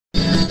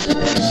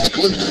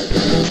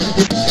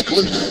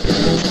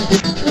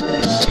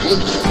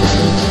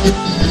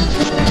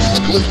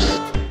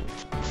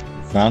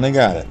Finally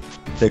got it.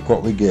 Take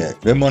what we get.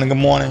 Good morning, good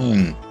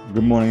morning.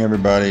 Good morning,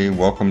 everybody.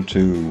 Welcome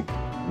to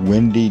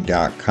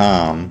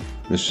windy.com.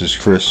 This is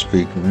Chris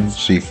speaking,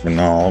 C.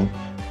 Fernald.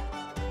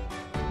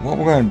 What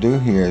we're going to do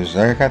here is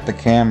I got the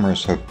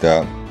cameras hooked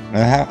up.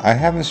 I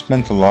haven't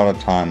spent a lot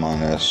of time on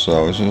this,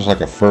 so this is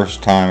like a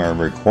first time of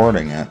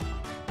recording it.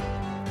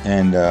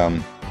 And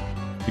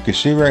you can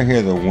see right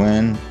here the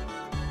wind.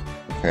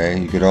 Okay,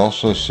 you could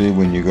also see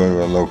when you go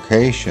to a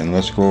location.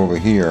 Let's go over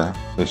here,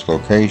 this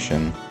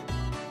location,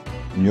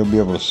 and you'll be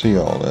able to see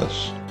all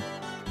this.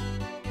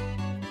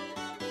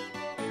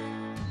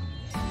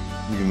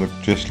 You can look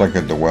just like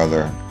at the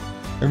weather.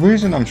 The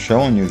reason I'm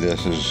showing you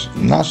this is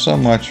not so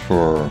much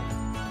for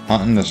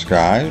hunting the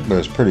skies, but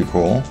it's pretty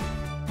cool.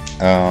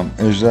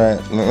 Is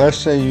that, let's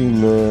say you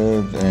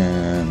live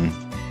in,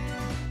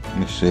 let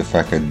me see if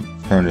I could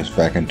turn this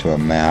back into a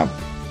map.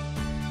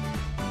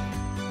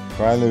 If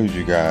I lose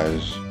you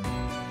guys,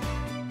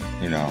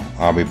 you know,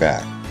 I'll be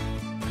back.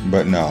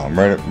 But no,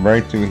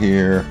 right through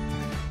here,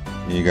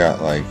 you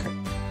got like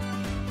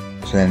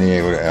San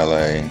Diego to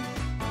LA.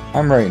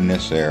 I'm right in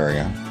this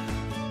area,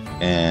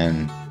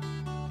 and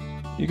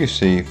you can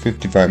see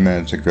 55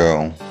 minutes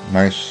ago,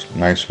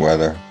 nice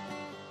weather.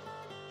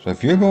 So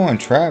if you're going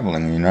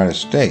traveling in the United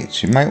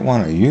States, you might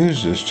want to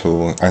use this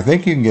tool. I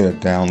think you can get a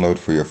download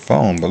for your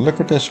phone, but look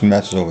at this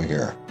mess over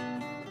here.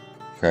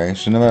 Okay,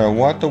 so no matter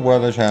what the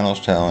Weather Channel's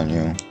telling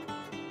you,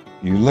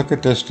 you look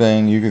at this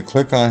thing, you can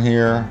click on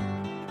here,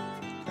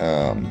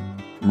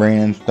 rain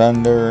and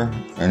thunder,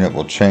 and it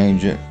will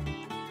change it.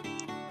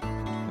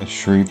 The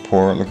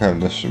Shreveport, look at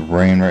this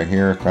rain right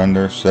here,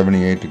 thunder,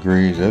 78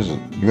 degrees. Look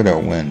at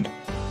that wind.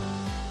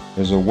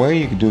 There's a way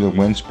you can do the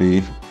wind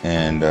speed,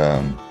 and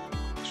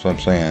so I'm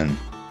saying,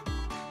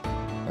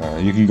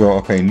 you can go,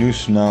 okay, new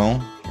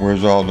snow,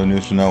 where's all the new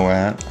snow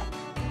at?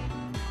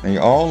 And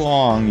all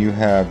along you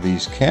have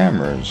these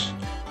cameras,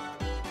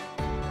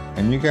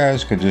 and you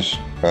guys could just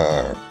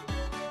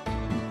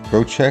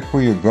go check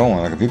where you're going.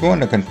 Like if you're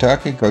going to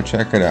Kentucky, go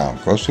check it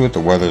out. Go see what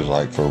the weather's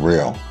like for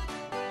real.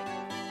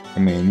 I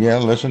mean, yeah,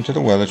 listen to the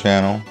Weather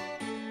Channel,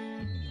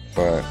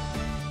 but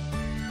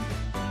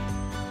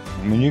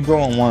when you go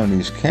on one of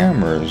these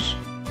cameras,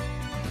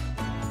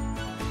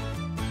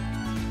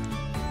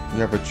 you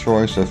have a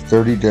choice of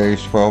 30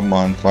 days, 12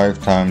 months,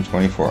 lifetime,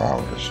 24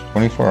 hours.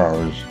 24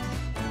 hours.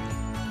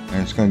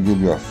 And it's going to give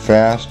you a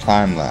fast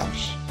time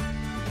lapse.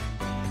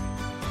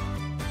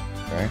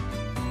 Okay?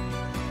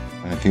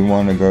 And if you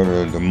want to go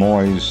to Des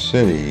Moines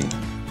City,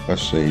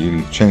 let's see,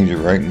 you can change it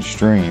right in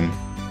stream.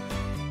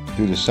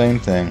 Do the same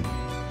thing.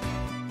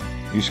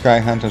 You sky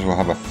hunters will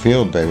have a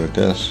field day with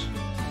this.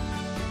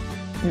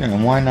 Yeah,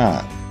 and why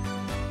not?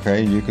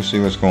 Okay, you can see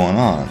what's going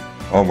on.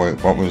 Oh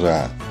wait, what was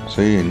that?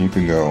 See, and you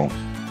can go,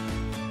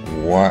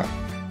 what?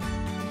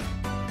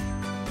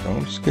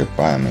 Don't skip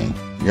by me.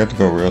 You have to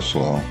go real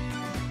slow.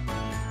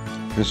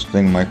 This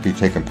thing might be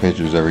taking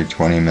pictures every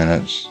 20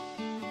 minutes.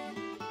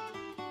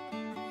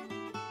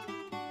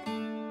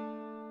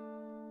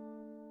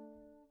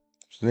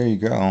 So there you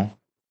go.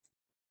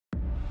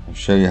 I'll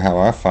show you how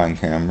I find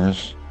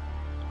cameras.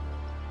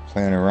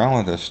 Playing around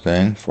with this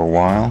thing for a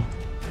while.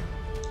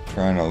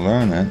 Trying to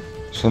learn it.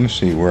 So let me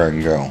see where I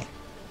can go.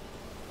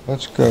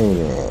 Let's go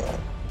to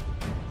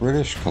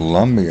British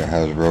Columbia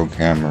has road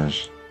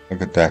cameras.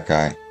 Look at that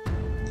guy.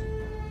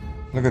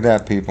 Look at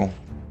that, people.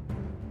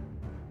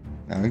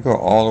 Now we go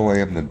all the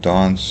way up to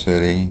Dawn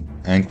City.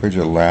 Anchorage,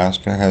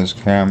 Alaska has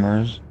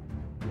cameras.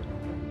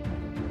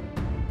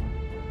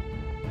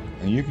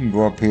 And you can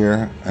go up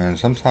here and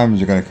sometimes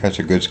you're going to catch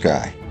a good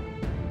sky.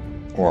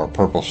 Or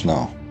purple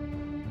snow.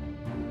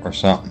 Or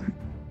something.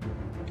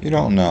 You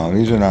don't know.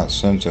 These are not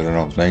censored, I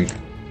don't think,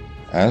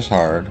 as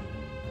hard.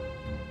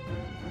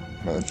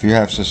 But if you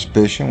have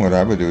suspicion, what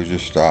I would do is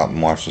just stop and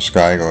watch the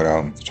sky go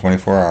down for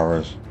 24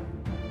 hours.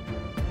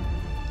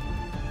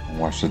 And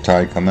watch the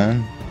tide come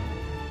in.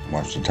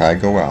 Watch the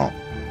tide go out.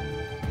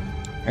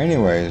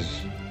 Anyways,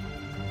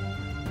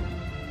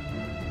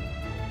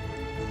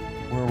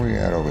 where are we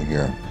at over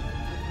here?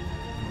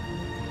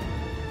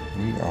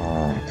 We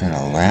are in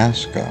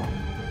Alaska.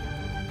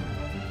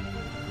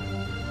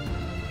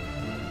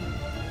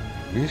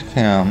 These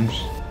cams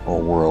are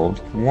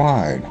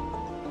worldwide.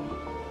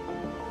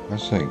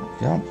 Let's see,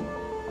 yep.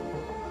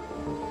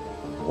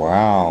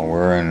 Wow,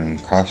 we're in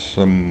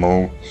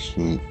Cosimo,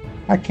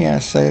 I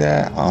can't say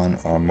that, on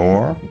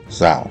Amor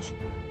South.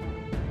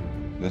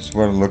 This is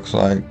what it looks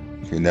like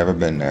if you've never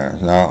been there.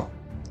 Now,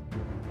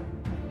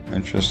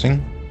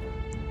 interesting.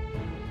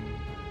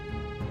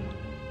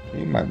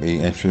 You might be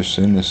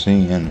interested in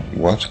seeing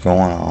what's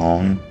going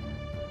on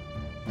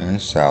in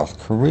South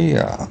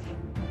Korea.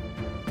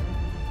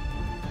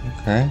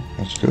 Okay,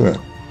 let's do it.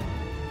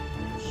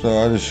 So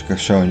I'm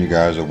just showing you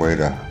guys a way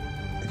to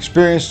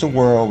experience the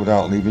world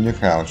without leaving your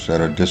couch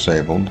that are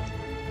disabled.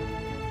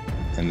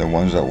 And the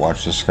ones that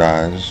watch the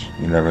skies,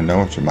 you never know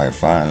what you might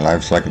find.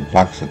 Life's like a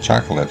box of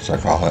chocolates, I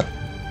call it.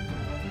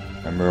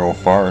 Emerald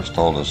Forest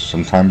told us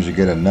sometimes you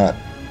get a nut.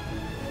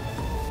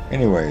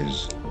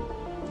 Anyways,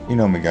 you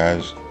know me,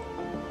 guys.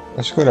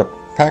 Let's go to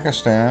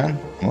Pakistan.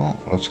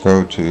 Well, let's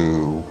go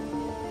to...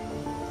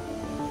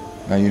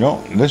 Now, you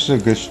don't... This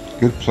is a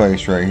good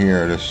place right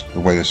here, the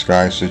way the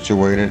sky is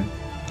situated.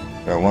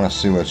 But I want to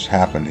see what's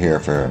happened here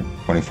for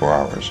 24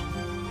 hours.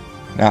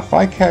 Now, if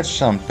I catch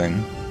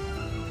something,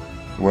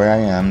 the way I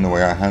am, the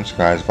way I hunt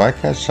skies, if I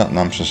catch something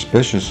I'm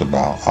suspicious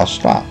about, I'll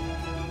stop.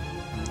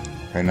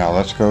 Okay, now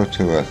let's go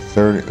to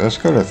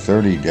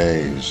 30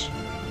 days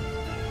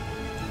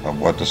of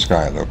what the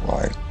sky looked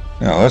like.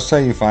 You know, let's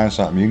say you find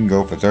something, you can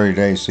go for 30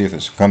 days, see if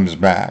it comes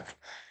back.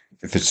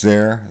 If it's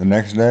there the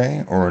next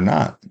day or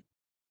not.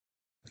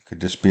 It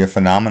could just be a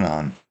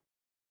phenomenon.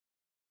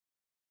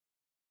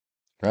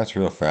 That's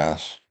real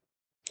fast.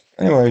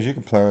 Anyways, you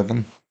can play with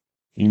them.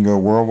 You can go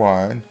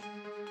worldwide.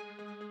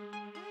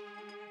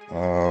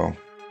 Let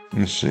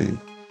me see.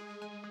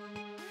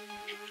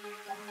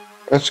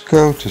 Let's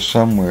go to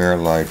somewhere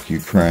like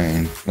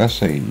Ukraine. Let's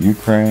say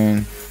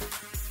Ukraine.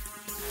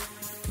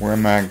 Where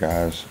am I,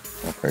 guys?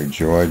 Okay,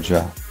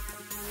 Georgia.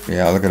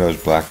 Yeah, look at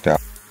those blacked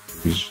out.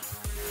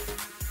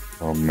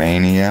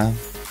 Romania.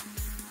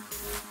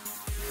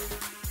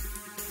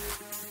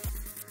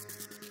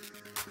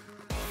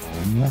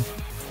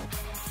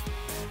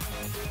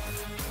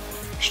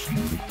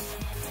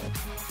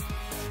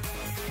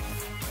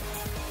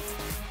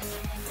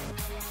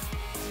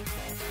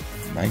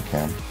 Night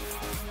cam.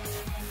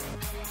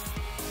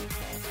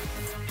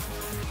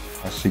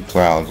 I see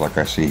clouds like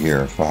I see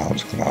here.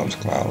 Clouds, clouds,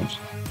 clouds.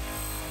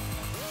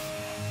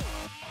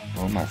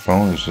 Oh, my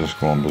phone is just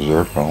going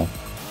berserk.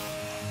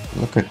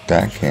 Look at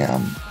that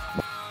cam.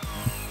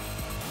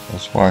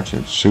 Let's watch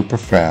it super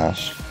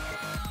fast.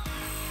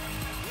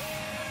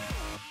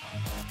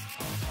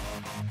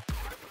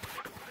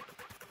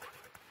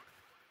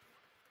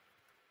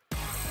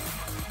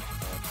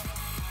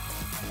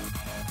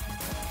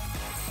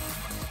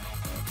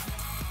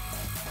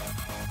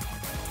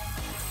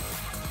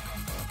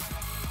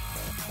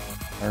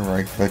 I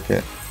right click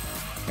it,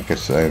 I can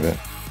save it.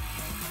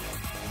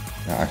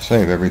 Now I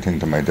save everything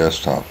to my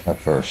desktop at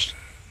first.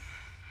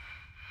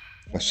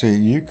 Let's see,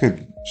 you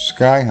could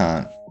sky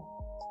hunt.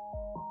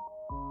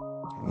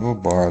 A little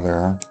bar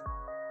there.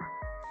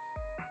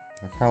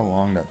 Look how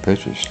long that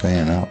picture's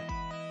staying up.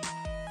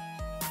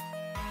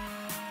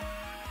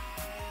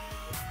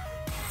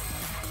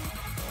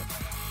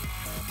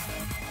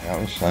 That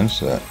was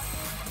sunset.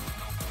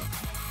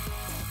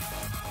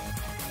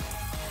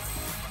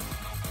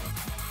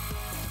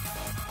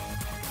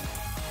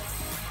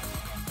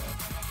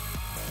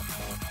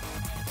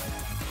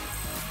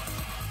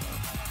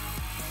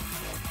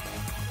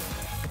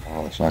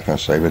 Oh, it's not going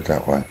to save it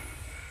that way.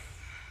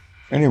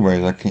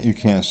 Anyways, you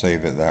can't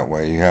save it that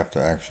way. You have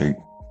to actually,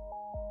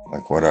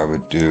 like what I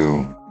would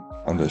do,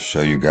 I'll just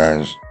show you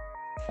guys.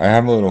 I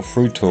have a little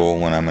free tool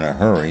when I'm in a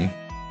hurry.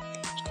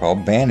 It's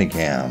called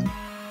Bandicam.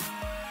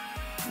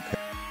 Okay.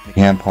 The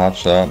cam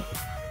pops up,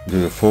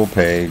 do the full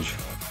page,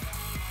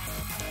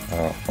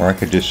 or I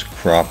could just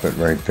crop it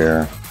right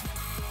there.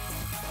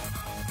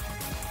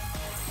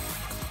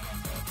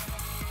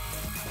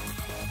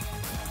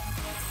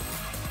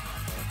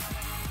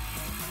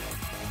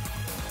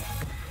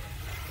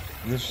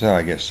 This is how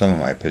I get some of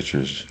my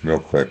pictures real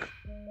quick.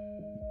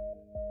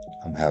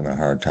 I'm having a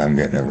hard time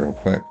getting it real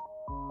quick.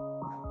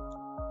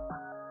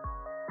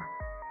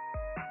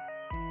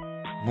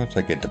 Once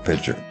I get the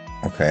picture,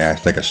 okay, I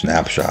take a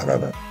snapshot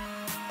of it.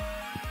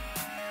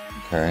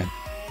 Okay,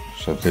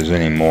 so if there's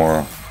any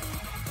more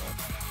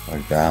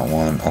like that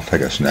one, I'll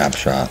take a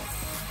snapshot.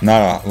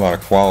 Not a lot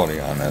of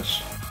quality on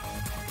this.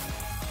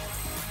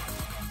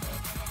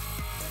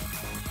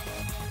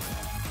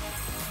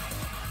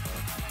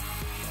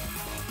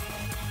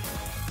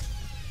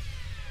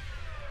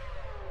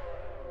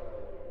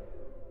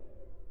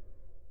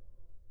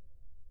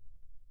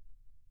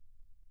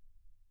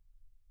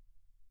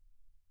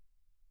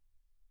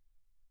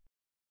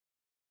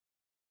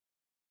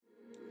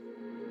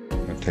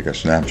 Take a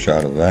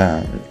snapshot of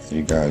that.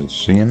 You guys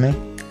seeing me?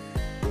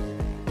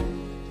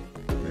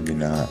 Maybe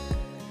not.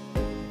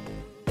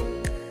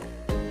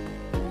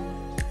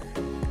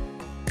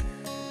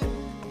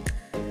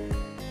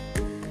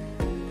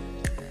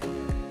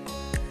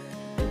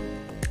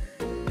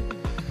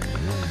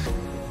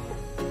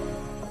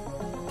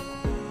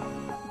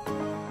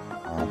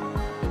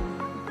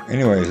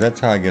 Anyways, that's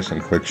how I get some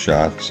quick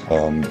shots.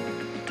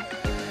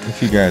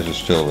 If you guys are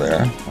still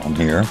there, I'm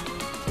here.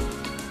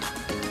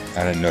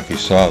 I didn't know if you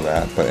saw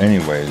that, but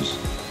anyways,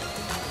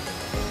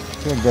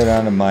 we'll go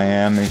down to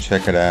Miami,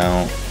 check it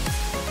out.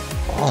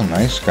 Oh,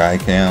 nice sky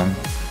cam.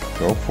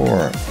 Go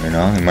for it. You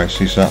know, you might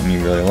see something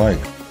you really like.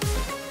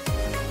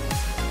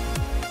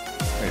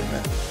 Wait a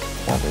minute.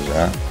 What was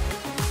that?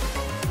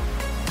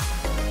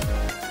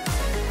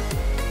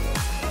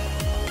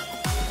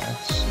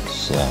 That's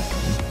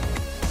something.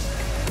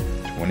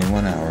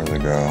 21 hours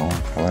ago,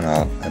 coming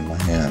up in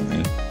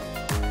Miami.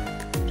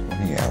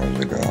 20 hours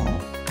ago.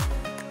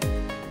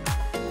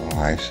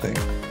 I see.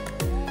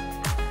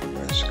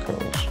 West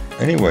Coast.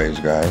 Anyways,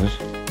 guys,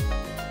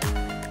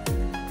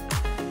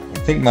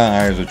 think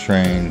my eyes are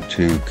trained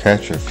to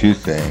catch a few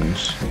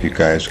things. If you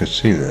guys could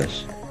see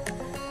this.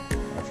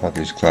 I thought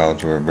these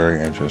clouds were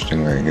very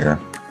interesting right here.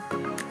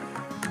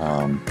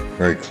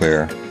 Very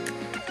clear.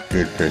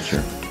 Good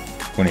picture.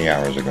 20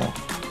 hours ago.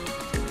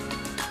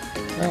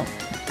 Well,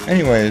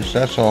 anyways,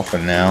 that's all for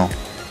now.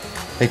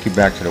 Take you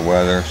back to the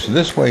weather. So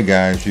this way,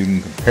 guys, you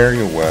can compare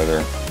your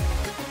weather.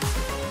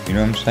 You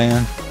know what I'm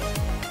saying?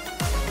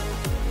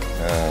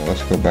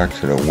 Let's go back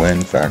to the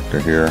wind factor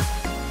here.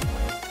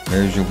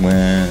 There's your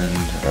wind.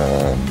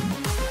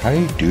 How do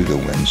you do the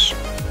winds?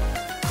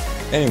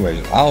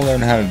 Anyways, I'll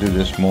learn how to do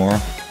this more.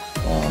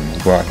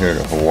 Go out here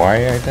to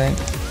Hawaii, I think.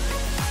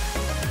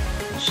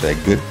 Say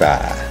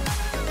goodbye.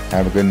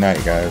 Have a good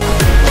night, guys.